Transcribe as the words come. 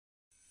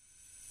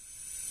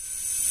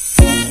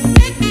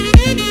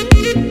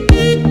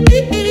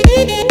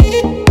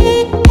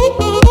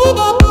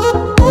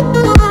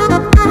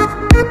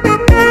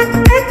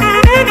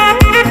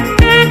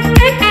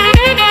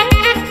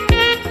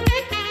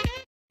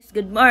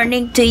Good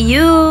morning to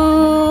you!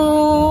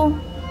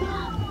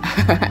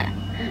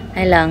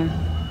 Ay lang.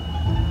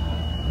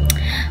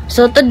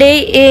 So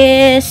today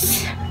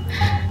is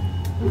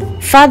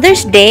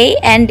Father's Day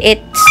and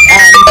it's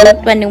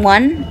June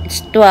 21.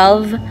 It's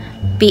 12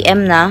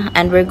 PM na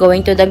and we're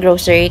going to the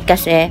grocery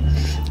kasi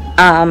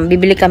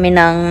bibili kami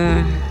ng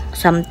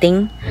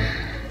something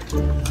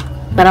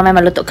para may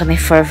maluto kami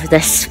for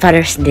this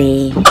Father's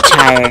Day.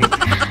 Char.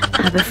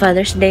 Happy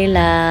Father's Day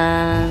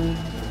lang.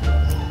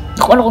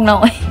 Ako kung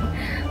na ako eh.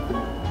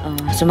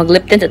 So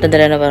mag-lip tint at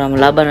tadala na para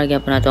malaban na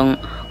gyapon natong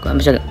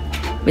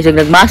bisag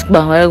nag-mask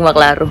ba mayog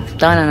maklaro.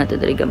 Tanan na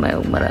tadali gamay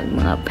og marag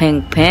mga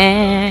pink.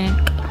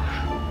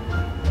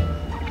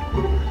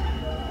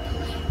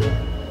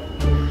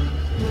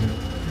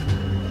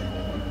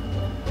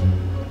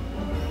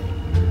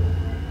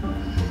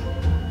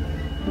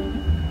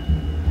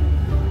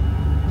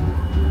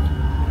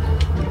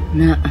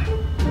 Na.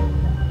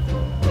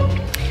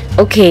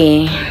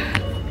 Okay.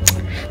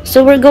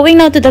 So we're going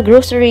now to the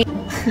grocery.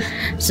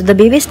 So the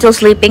baby's still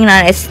sleeping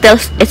now. It's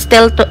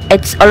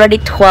already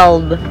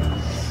 12.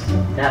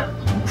 Yeah.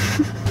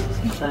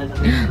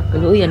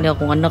 Pero yan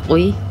akong anak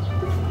oy.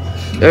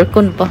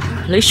 Aircon pa.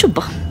 Laisyo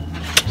ba?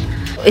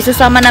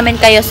 Isasama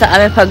namin kayo sa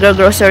aming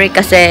pag-grocery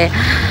kasi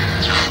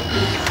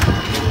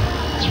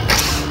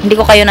hindi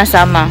ko kayo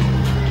nasama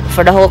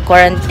for the whole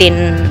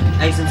quarantine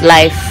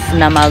life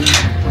na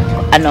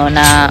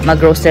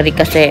mag-grocery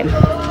kasi.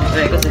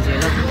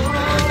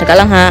 Taka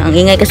lang ha, ang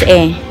ingay kasi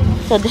eh.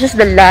 So this is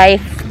the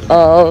life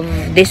of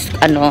this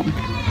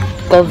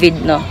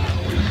COVID, no.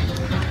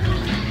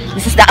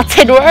 This is the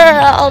outside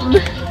world.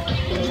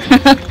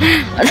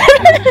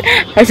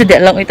 Ay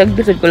sadya lang itag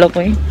bisag ko lang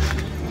ko eh.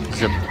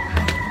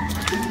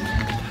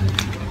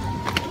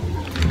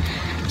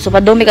 So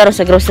padumi karon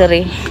sa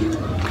grocery.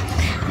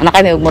 Anak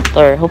kay may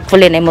motor.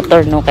 Hopefully na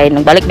motor no kay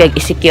nagbalik bag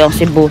isikyo ang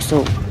Cebu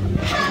so.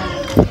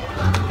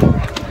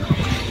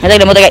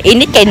 Natag na mo taga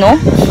init kay no.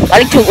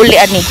 Balik yung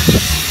ulian ni.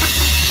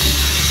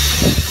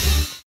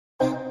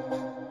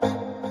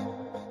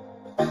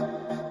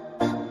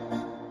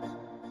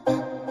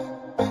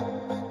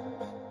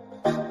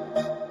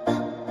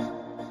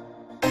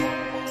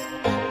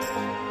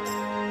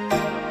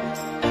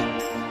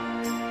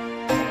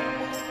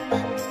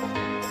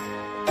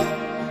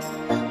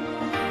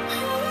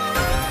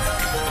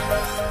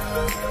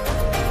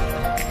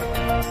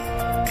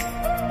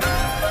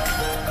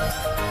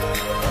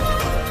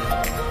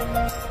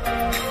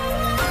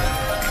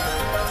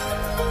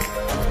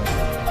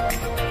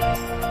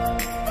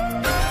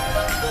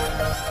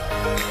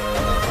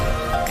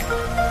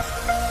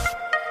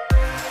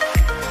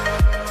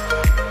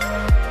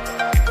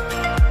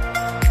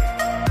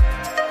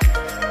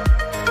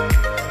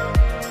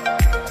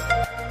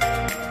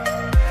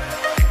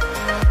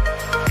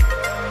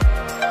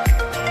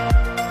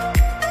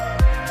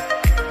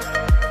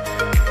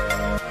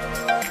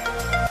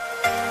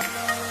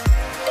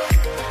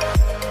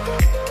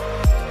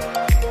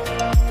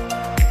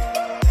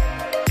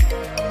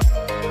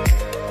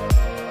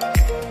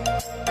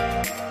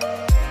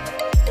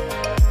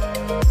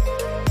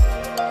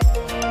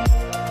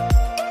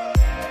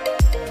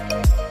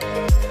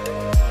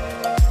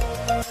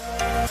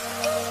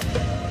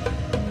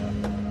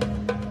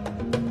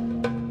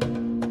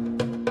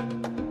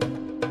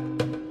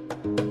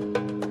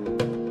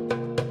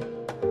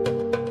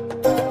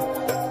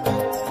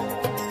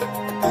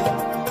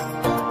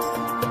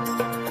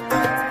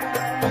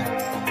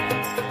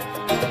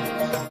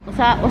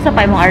 Usa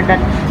pa imong ardat.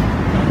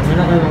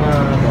 Wala kayo mga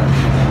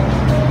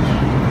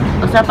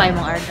Usa pa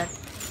imong ardat.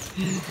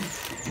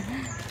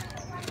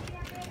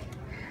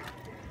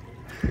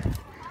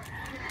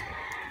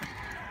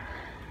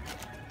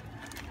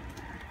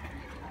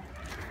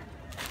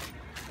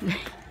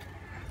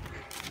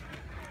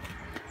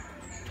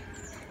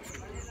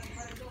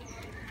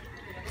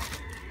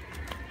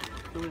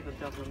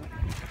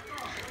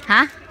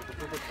 Ha?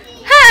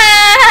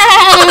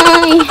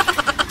 Hi!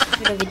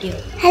 Video.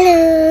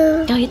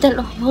 Hello. Oh, you tell.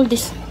 Oh, hold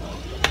this.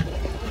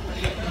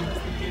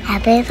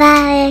 Happy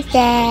Father's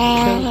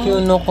Day. Thank you,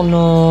 Nok.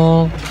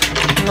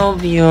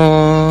 Love you.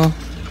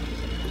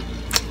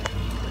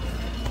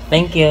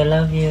 Thank you,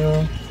 love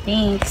you.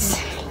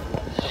 Thanks.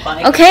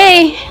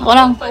 Okay. Ako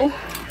lang po.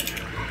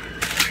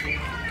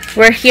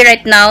 We're here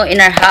right now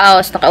in our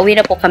house. Nakauwi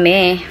na po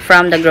kami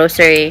from the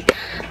grocery.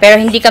 Pero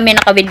hindi kami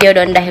naka-video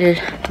doon dahil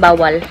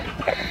bawal.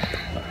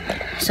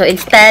 So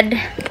instead,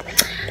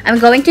 I'm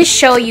going to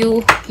show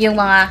you yung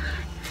mga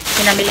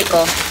pinamili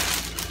ko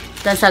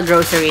doon sa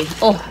grocery.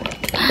 Oh,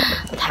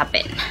 what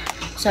happened?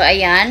 So,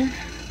 ayan.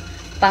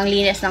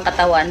 Panglinis ng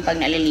katawan pag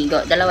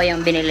naliligo. Dalawa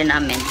yung binili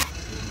namin.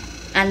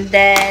 And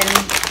then,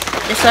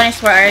 this one is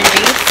for our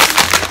drinks.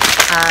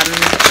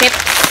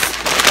 Chips.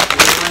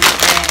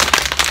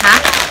 Ha?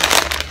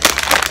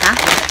 Ha?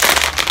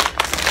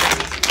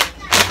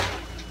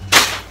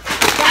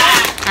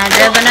 And I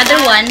have another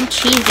one,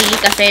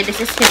 cheesy, kasi this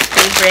is his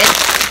favorite.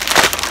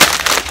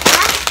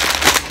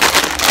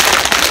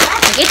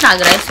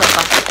 Nag-eat so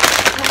pa.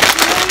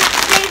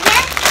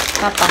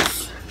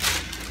 Papas.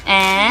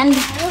 And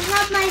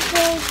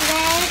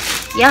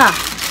Yeah.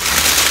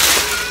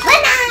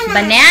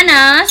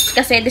 Bananas.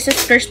 Kasi this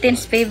is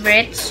Kirsten's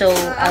favorite. So,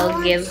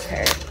 I'll give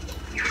her.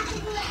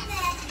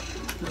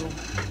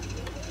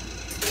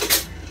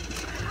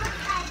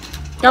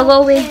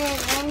 Go away.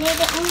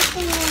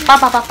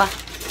 Papa.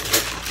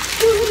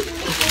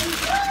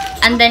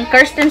 And then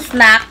Kirsten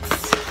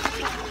snacks.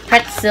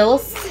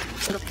 Pretzels.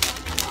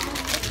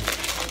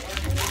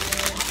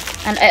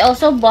 And I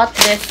also bought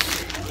this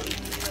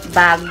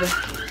bag.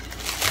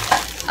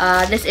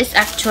 This is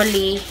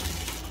actually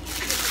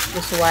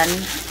this one.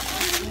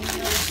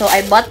 So,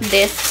 I bought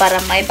this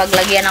para may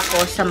paglagyan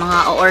ako sa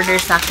mga o-order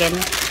sa akin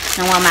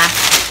ng mga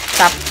mask.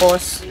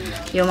 Tapos,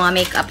 yung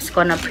mga makeups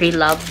ko na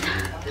pre-loved.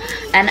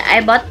 And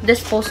I bought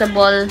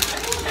disposable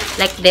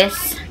like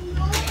this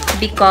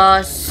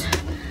because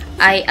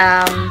I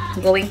am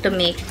going to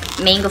make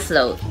mango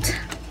float.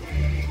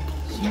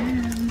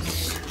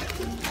 Yes.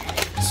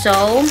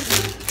 So,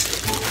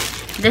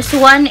 this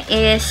one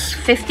is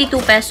 52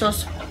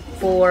 pesos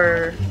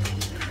for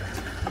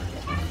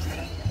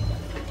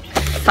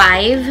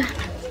 5.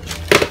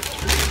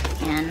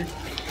 Yan.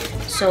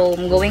 So,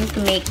 I'm going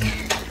to make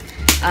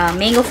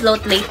mango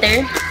float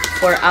later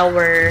for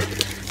our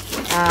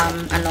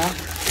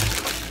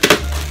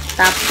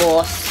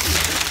tapos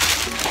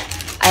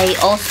I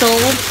also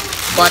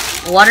bought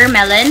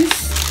watermelons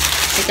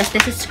because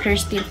this is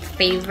Kirsten's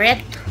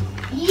favorite.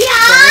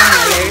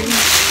 Watermelon.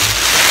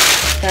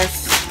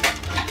 Because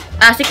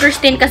si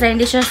Kirsten kasi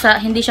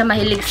hindi siya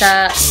mahilig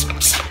sa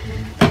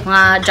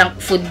mga junk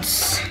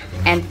foods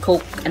and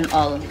coke and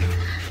all.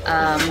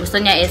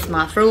 Gusto niya is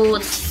mga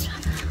fruits,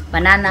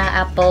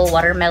 banana, apple,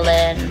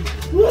 watermelon.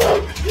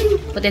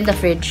 Put in the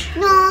fridge.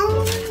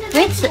 No.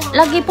 Wait,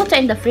 lagi po sa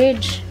in the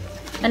fridge.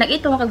 Na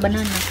nag-ito mo kag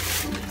banana.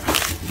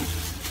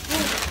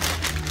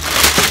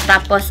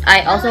 Tapos,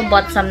 I also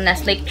bought some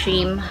Nestle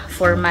cream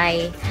for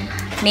my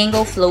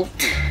mango float.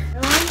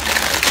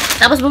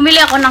 Tapos,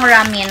 bumili ako ng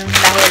ramen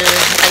dahil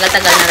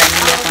tagal-tagal na rin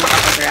hindi ako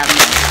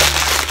nakapag-ramen.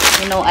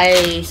 You know,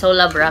 I so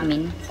love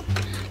ramen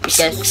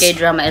because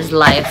K-drama is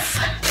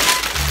life.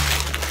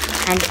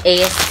 And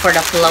A is for the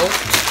float.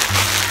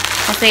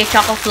 Kasi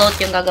choco float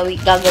yung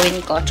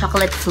gagawin ko.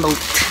 Chocolate float.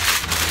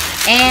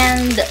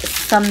 And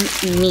some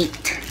meat.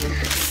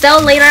 So,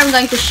 later I'm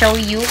going to show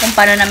you kung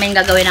paano namin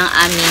gagawin ang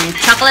aming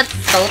chocolate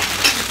float.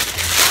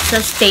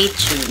 So, stay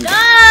tuned. Go!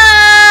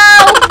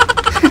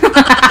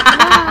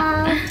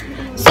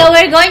 So,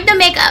 we're going to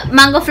make a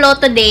mango float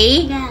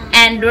today.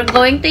 And we're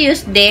going to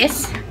use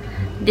this.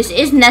 This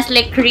is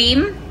Nestle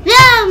cream.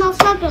 Yeah,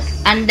 masarap.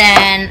 And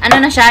then,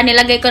 ano na siya,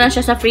 nilagay ko na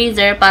siya sa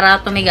freezer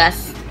para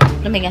tumigas.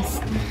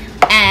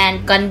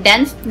 And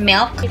condensed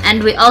milk.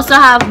 And we also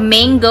have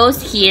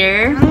mangoes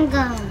here.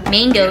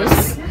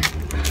 Mangoes.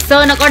 So,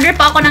 nag-order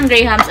pa ako ng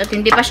Grahams at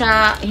hindi ko pa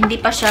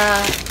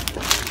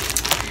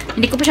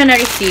siya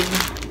na-receive.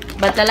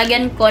 But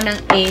lalagyan ko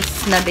ng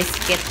Ace na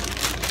biscuit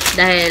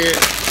dahil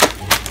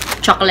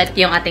chocolate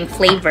yung ating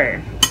flavor.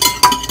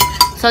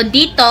 So,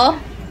 dito,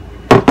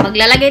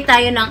 maglalagay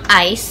tayo ng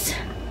ice.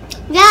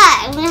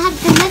 Yeah, we have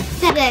to mix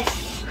this.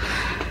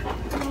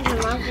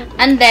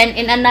 And then,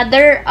 in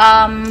another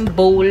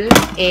bowl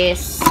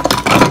is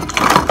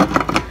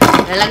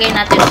lalagay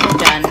natin siya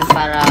dyan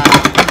para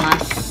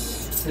mas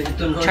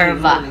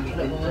charva.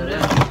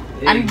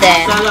 And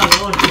then,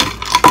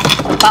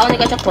 paon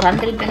ka siya,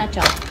 400 pa na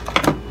siya.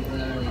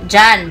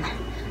 Dyan.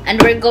 And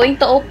we're going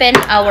to open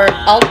our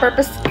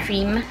all-purpose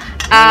cream.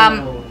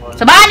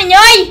 Sabahan ninyo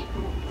ay!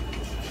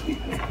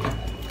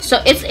 So,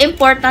 it's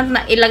important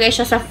na ilagay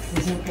siya sa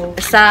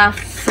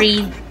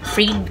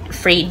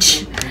fridge.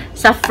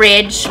 Sa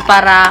fridge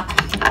para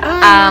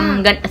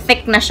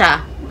thick na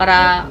siya.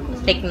 Para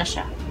thick na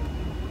siya.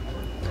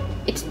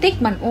 It's thick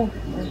man, oh.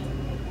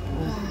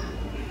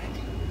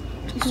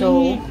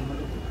 So,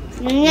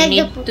 you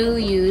need to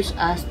use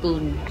a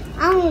spoon.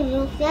 I'm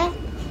gonna use it.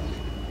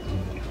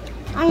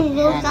 I'm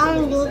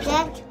gonna use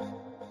it.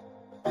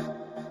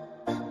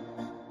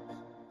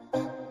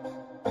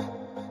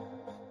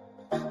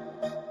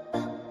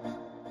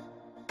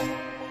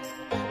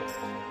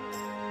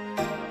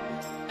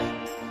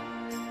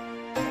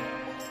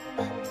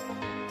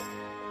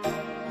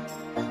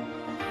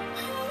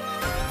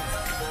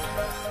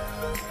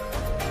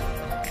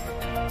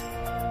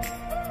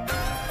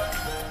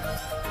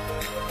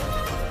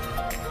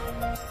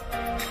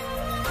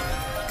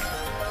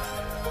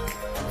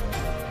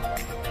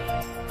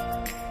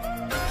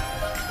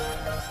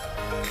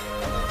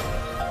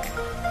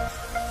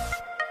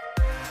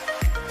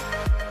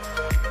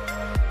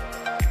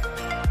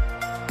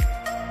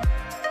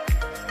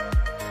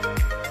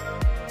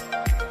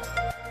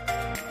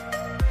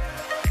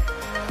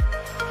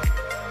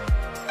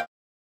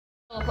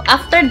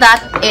 After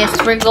that is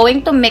we're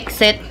going to mix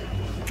it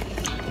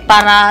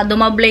para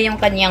dumable yung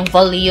kanyang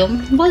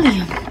volume.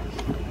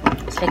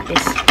 It's like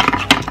this.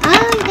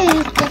 I'm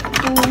gonna use it.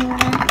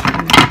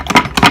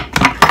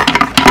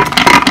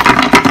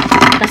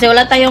 Kasi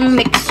wala tayong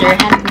mixer,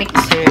 hand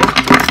mixer.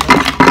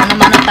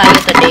 Ano-mano tayo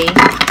today.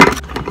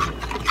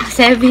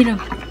 Heavy no.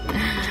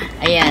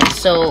 Ayan,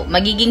 so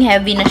magiging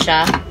heavy na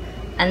siya.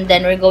 And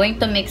then we're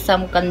going to mix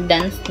some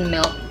condensed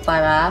milk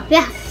para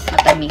Yeah.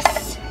 matamis.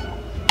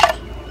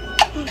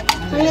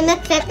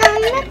 Mix it.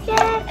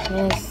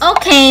 Yes.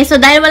 Okay, so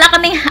dahil wala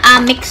kaming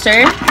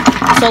mixer,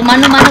 so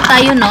mano-mano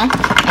tayo, no?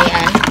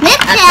 Ayan. At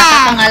Mixer!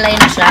 nakakangalay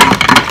na siya.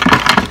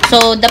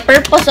 So, the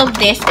purpose of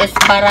this is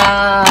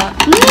para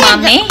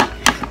umami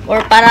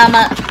or para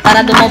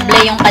dumoble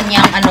yung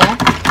kanyang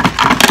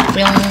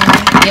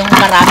yung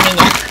karami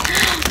niya.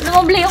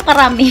 Dumoble yung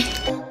karami.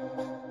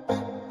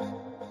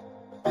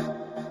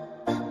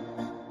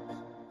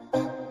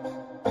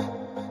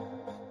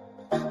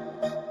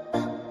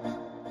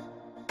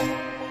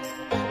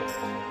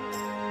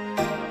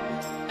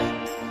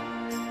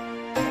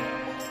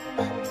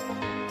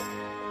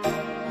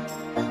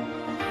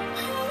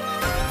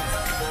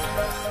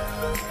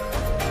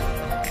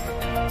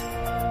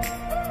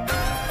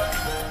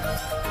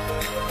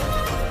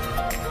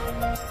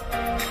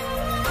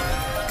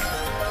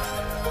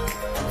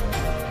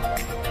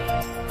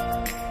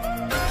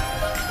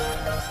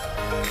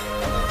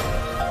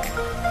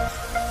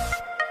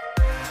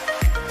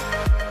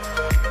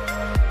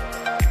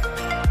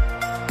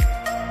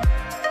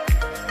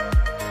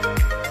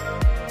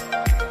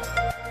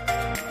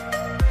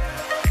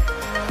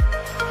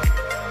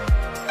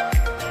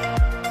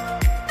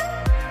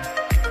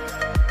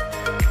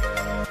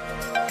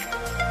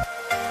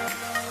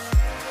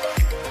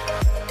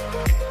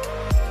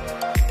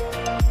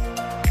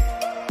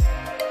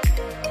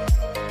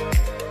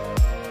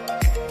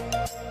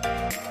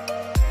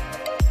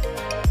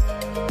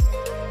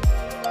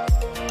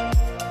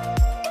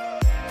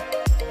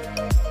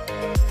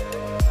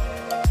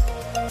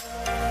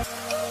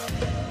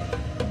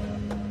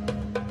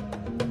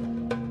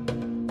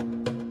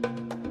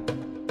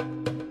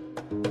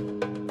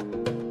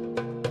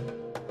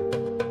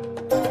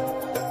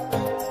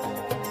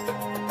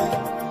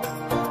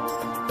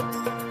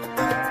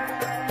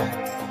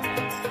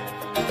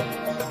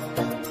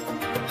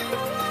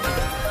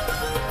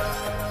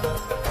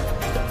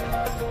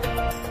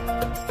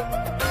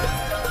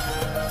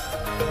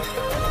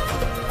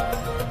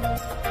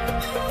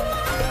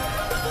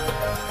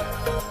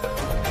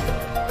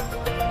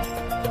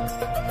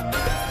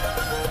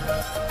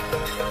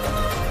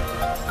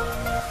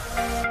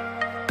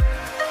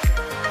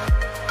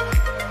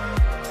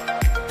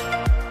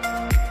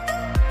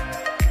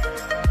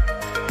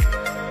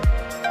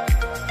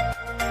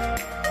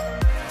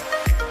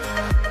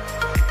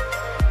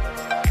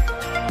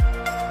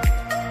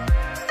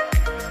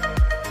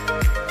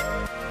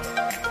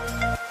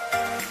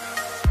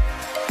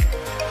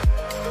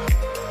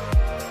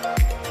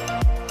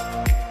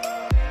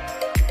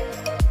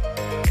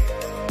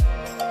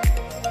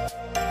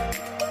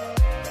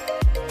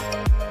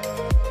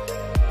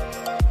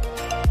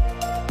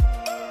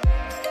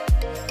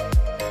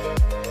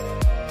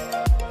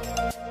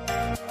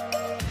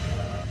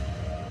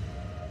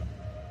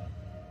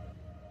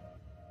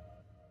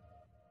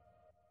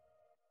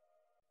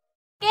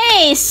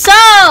 Okay,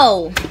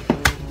 so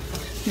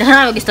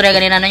dahan mag-istorya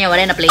ganina na niya,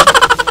 wala na play.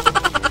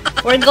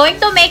 We're going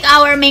to make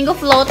our mango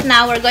float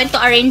now. We're going to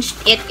arrange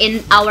it in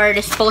our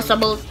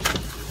disposable.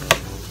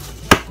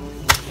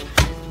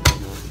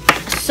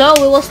 So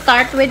we will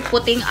start with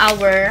putting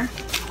our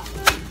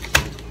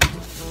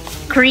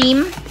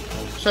cream.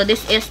 So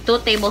this is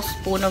 2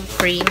 tablespoons of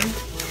cream.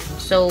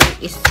 So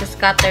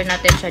is-scatter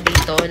natin siya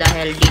dito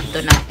dahil dito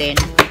natin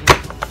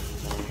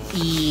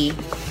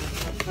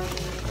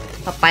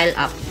papile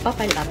up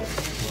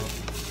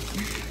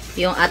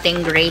yung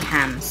ating gray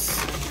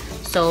hams.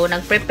 So,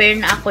 nag-prepare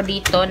na ako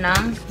dito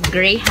ng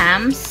gray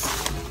hams.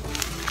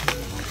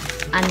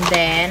 And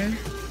then,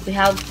 we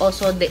have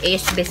also the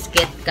ace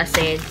biscuit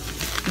kasi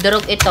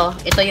durog ito.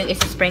 Ito yung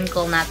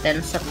isa-sprinkle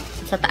natin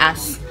sa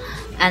taas.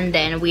 And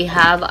then, we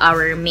have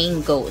our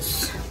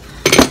mangoes.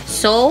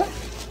 So,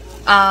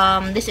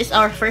 this is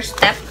our first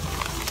step.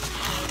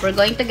 We're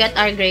going to get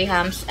our gray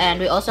hams and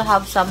we also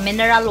have some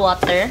mineral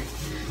water.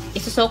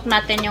 Isusok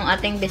natin yung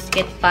ating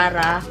biscuit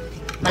para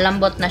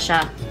malambot na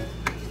siya.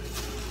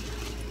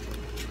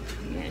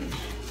 Ayan.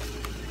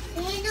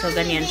 So,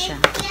 ganyan siya.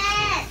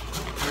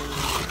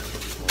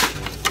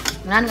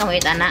 Ngayon ka mo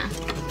ito, anak.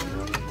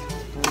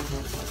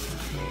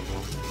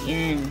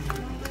 Ayan.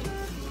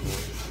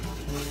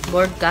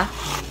 Bored ka?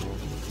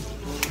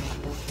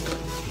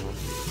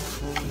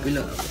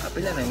 Pila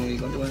na yung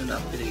ikon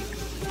na pila.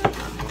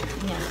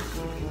 Ayan.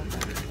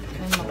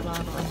 Ay,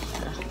 maklaro.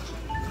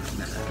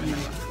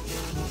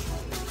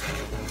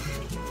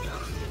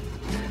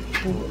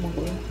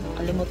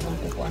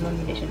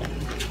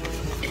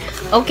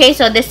 Okay,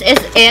 so this is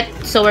it.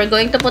 So we're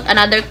going to put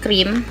another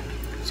cream.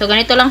 So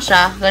ganito lang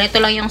siya. Ganito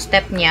lang yung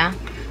step niya.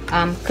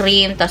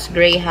 Cream, tas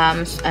gray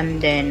hams,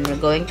 and then we're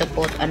going to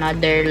put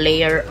another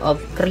layer of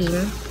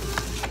cream.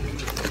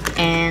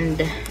 And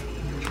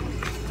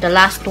the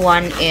last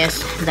one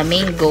is the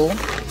mango.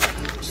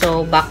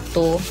 So back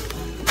to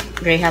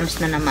gray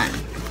hams na naman.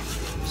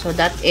 So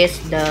that is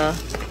the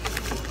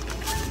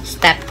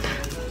step.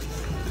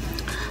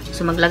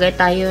 So, maglagay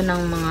tayo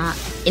ng mga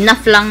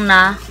enough lang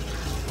na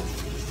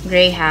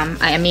gray ham,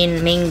 I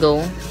mean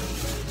mango.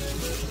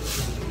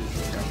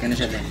 Kano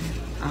siya din?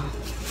 Ah.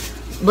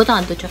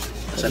 Butang ato, Chak.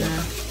 Saan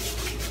na?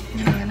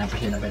 Yung nga pa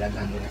siya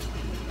napilaghan nila.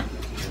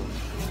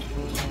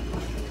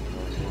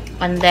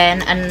 And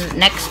then,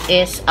 next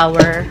is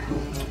our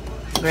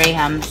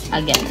grahams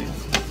again.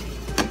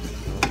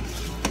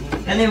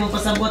 Kani mo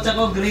pasabot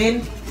ako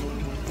green.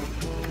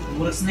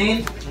 Murag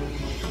snail.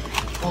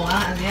 Oh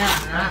ano yan?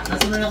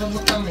 Nasa na ako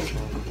butang eh.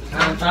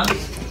 Butang.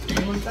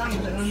 Butang.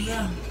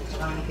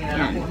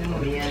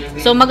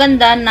 So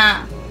maganda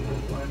na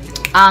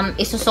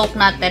isusok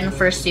natin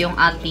first yung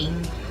ating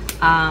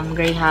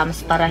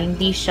grahams para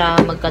hindi siya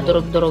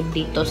magkadurog-durog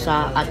dito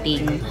sa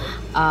ating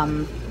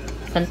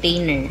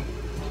container.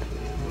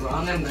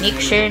 Make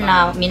sure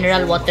na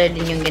mineral water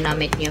din yung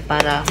ginamit nyo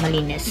para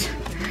malinis.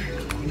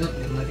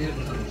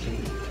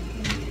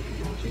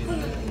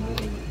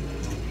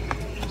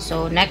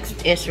 So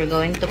next is we're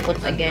going to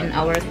put again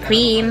our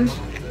cream.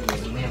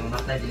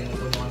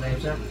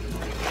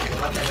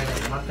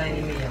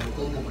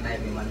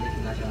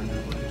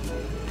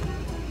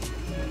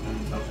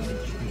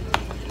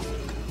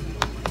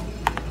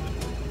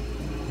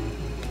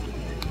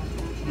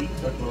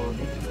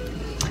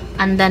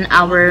 And then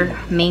our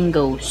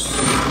mangoes.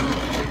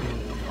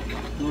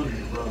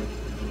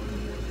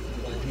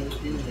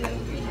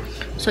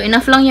 So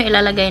enough lang yung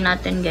ilalagay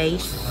natin,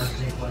 guys.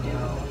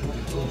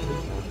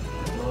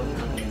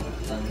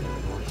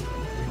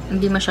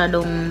 Hindi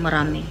masyadong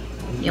marami.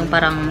 Yung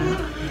parang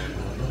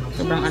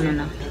sobrang ano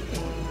na.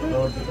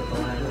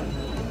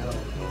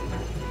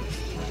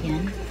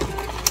 Yan.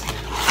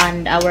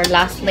 And our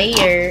last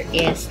layer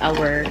is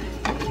our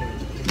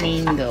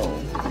mango.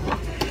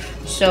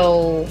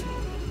 So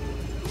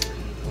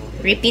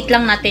repeat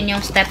lang natin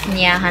yung step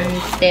niya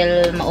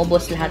until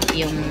maubos lahat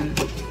yung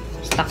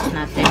stocks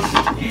natin.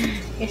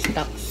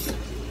 Stocks.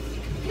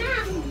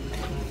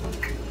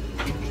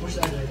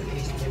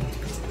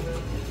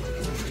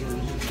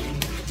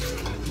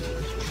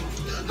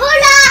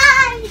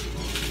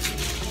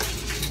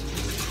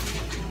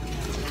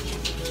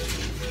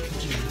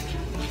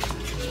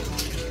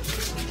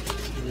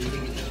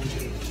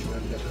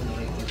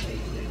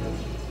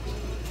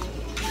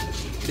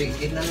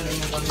 Bigyan na lang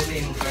yung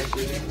pamili, yung price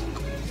yun eh.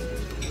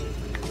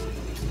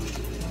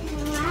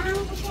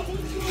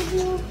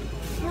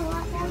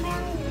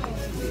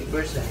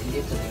 First na,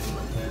 hindi ito na yung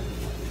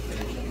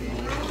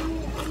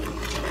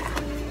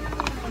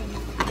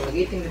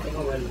mag-eating na ito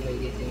while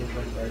mag-eating yung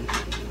first.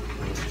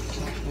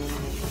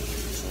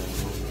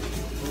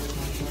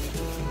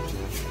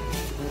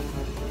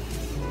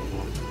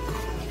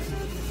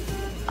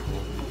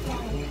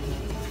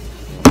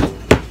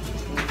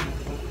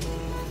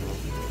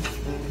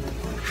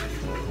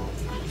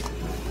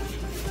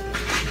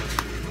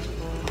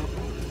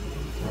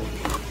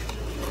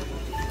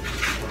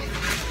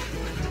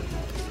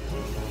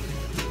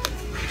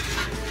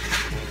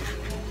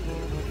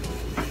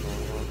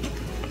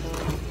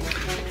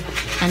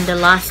 And the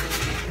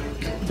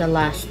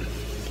last.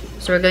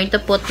 So we're going to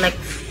put like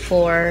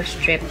 4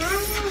 strips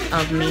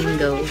of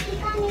mango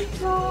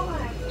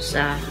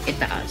sa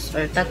itaas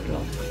or tatlo.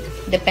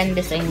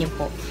 Depende sa inyo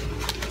po.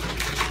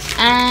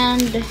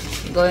 And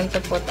going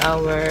to put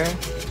our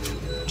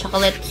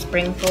chocolate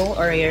sprinkle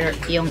or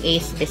yung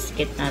Ace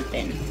biscuit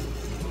natin.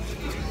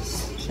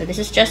 So this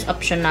is just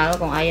optional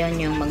kung ayaw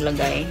nyo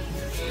maglagay.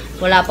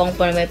 Wala pong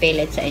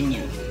pumipilit sa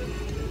inyo.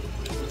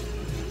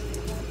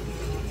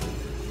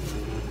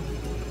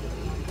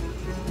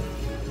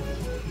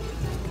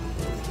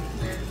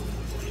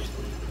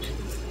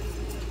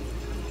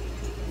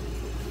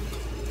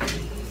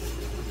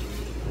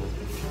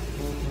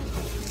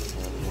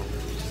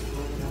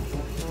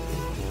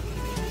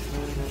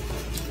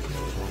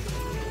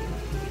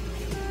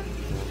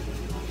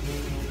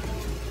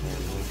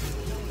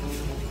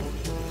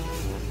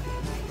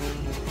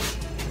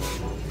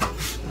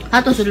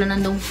 Ato sila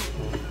nandong.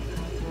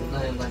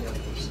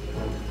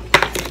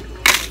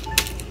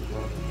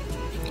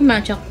 Kumana,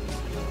 Chak?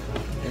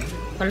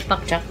 Palpak,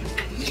 Chak.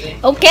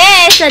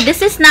 Okay, so this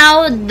is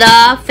now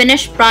the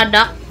finished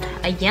product.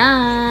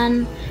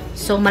 Ayan.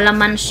 So,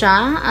 malaman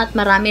siya at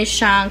marami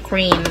siyang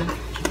cream.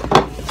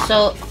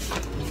 So,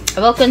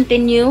 I will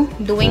continue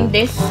doing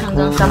this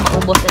hanggang sa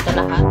maubos ito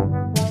lahat.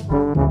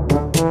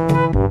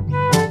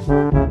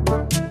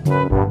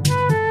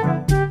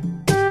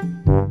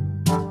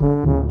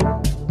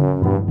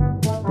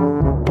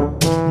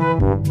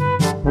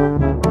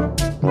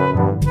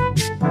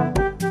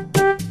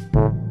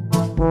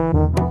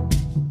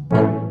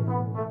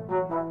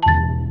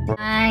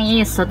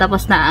 So,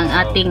 tapos na ang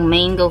ating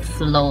mango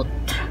float.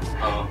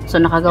 So,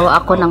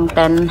 nakagawa ako ng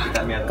 10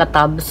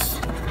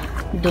 katabs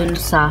dun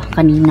sa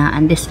kanina.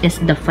 And this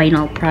is the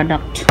final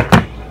product.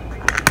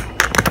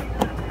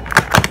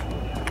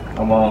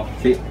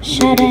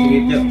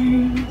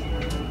 Shadan!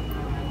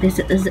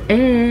 This is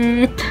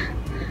it.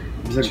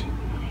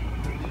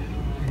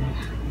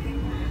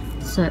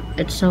 So,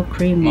 it's so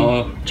creamy.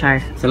 Char.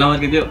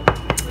 Salamat kayo.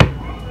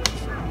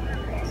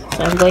 So,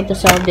 I'm going to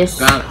sell this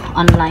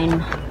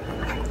online.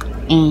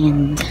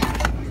 And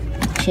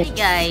chips.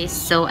 Hey guys,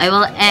 so I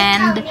will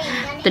end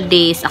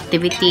today's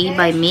activity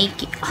by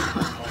making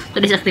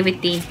today's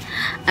activity.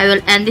 I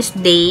will end this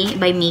day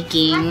by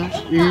making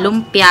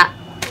lumpia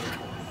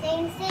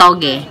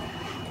toge.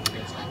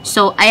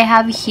 So I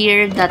have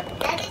here the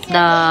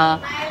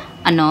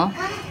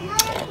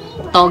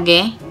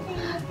toge.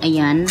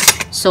 Ayan.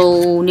 So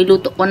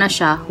niluto ko na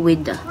siya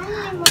with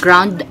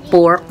ground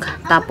pork,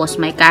 tapos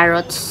may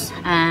carrots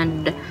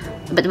and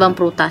iba't ibang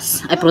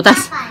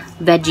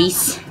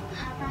veggies.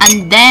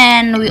 And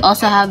then we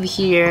also have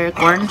here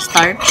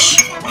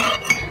cornstarch.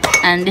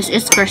 And this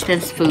is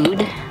Kirsten's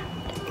food.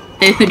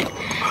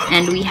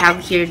 And we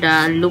have here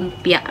the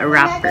lumpia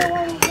wrapper.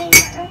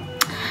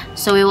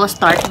 So we will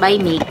start by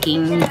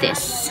making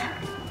this.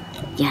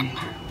 Yan.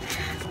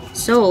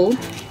 So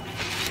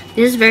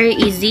this is very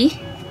easy,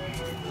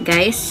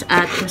 guys.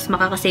 At mas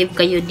makakasave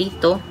kayo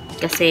dito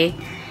kasi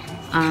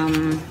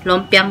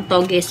lumpiang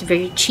toge is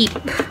very cheap.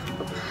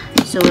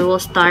 So we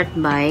will start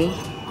by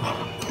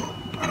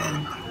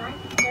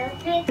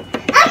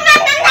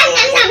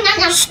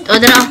o,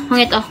 dala,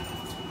 hangit, oh.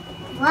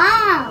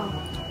 Wow!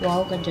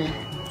 Wow ka dyan.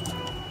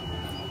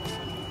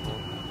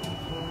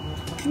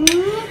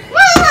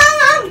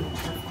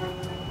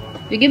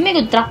 You give me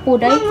a good track po,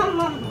 Day.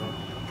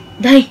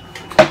 Day!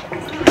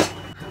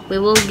 We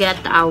will get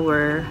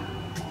our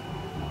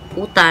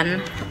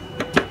utan.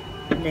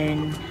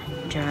 Then,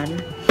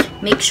 dyan.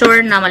 Make sure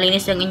na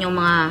malinis ang inyong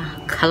mga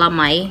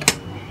kalamay.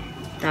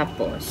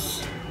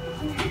 Tapos,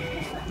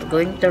 we're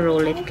going to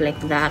roll it like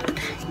that.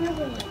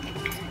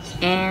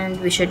 And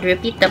we should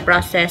repeat the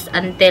process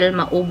until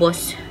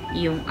maubos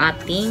yung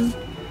ating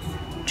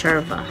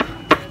charva.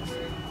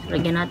 So,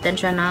 lagyan natin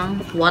siya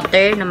ng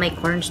water na may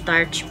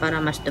cornstarch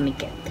para mas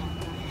tumikit.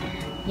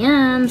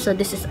 Yan. So,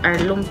 this is our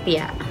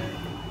lumpia.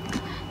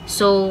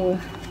 So,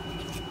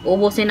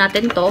 ubusin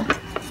natin to.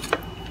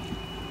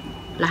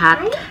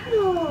 Lahat.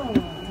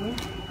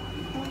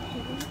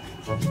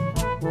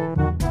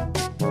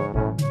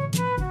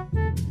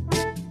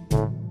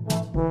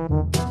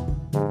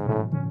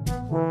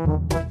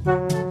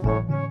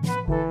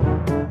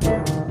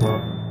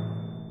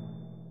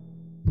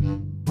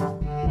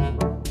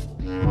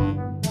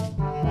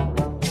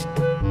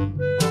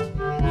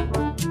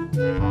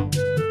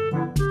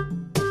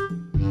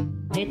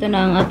 Ito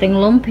na ang ating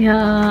lumpia.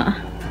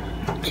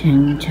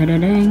 Ching,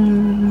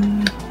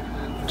 chadadeng.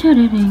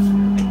 Chadadeng.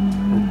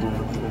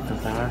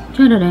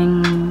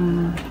 Chadadeng.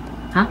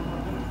 Ha?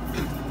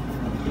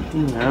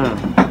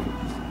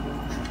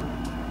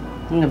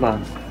 Ano ba?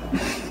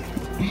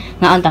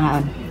 Ngaon ta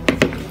ngaon.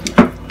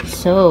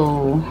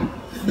 So,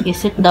 you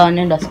sit down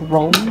and just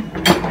roll.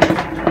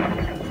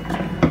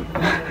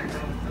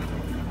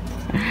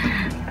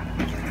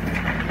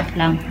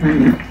 Lang.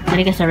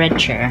 Dali ka sa red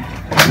chair.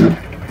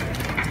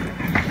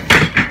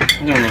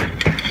 Ano?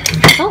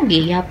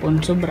 Toge,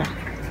 yapon, sobra.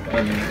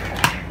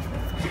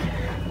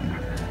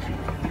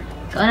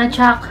 Ikaw na,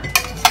 Chuck.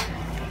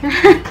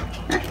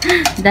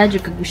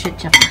 Dadyo ka gusto,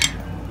 Chuck.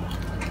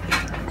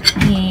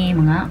 Eh,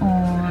 mga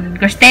on.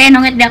 Kirsten,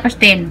 hangit dia,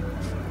 Kirsten.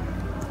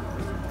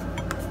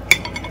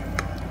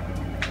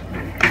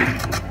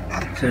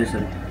 Sorry.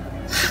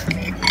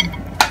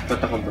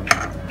 Tatakot ba?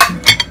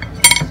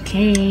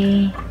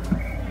 Okay.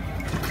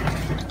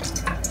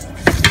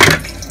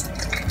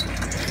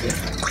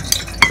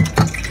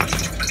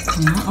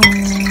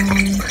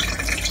 Naon.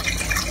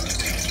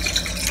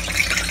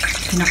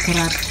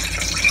 Kinakurat.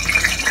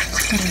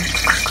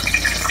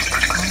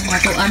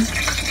 Matuan.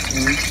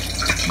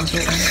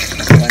 Matuan.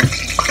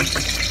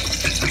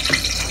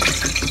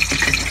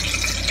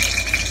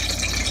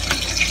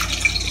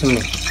 Ano?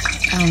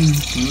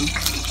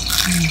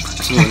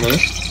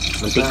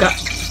 Mantika.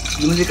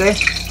 Di mantika eh.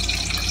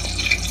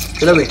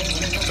 Sila ba?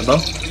 Sabaw?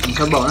 Ang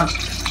sabaw na.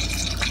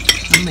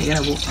 May ka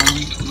na po.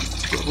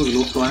 Ako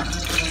iluto na.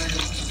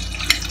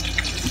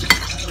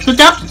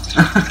 Tutok!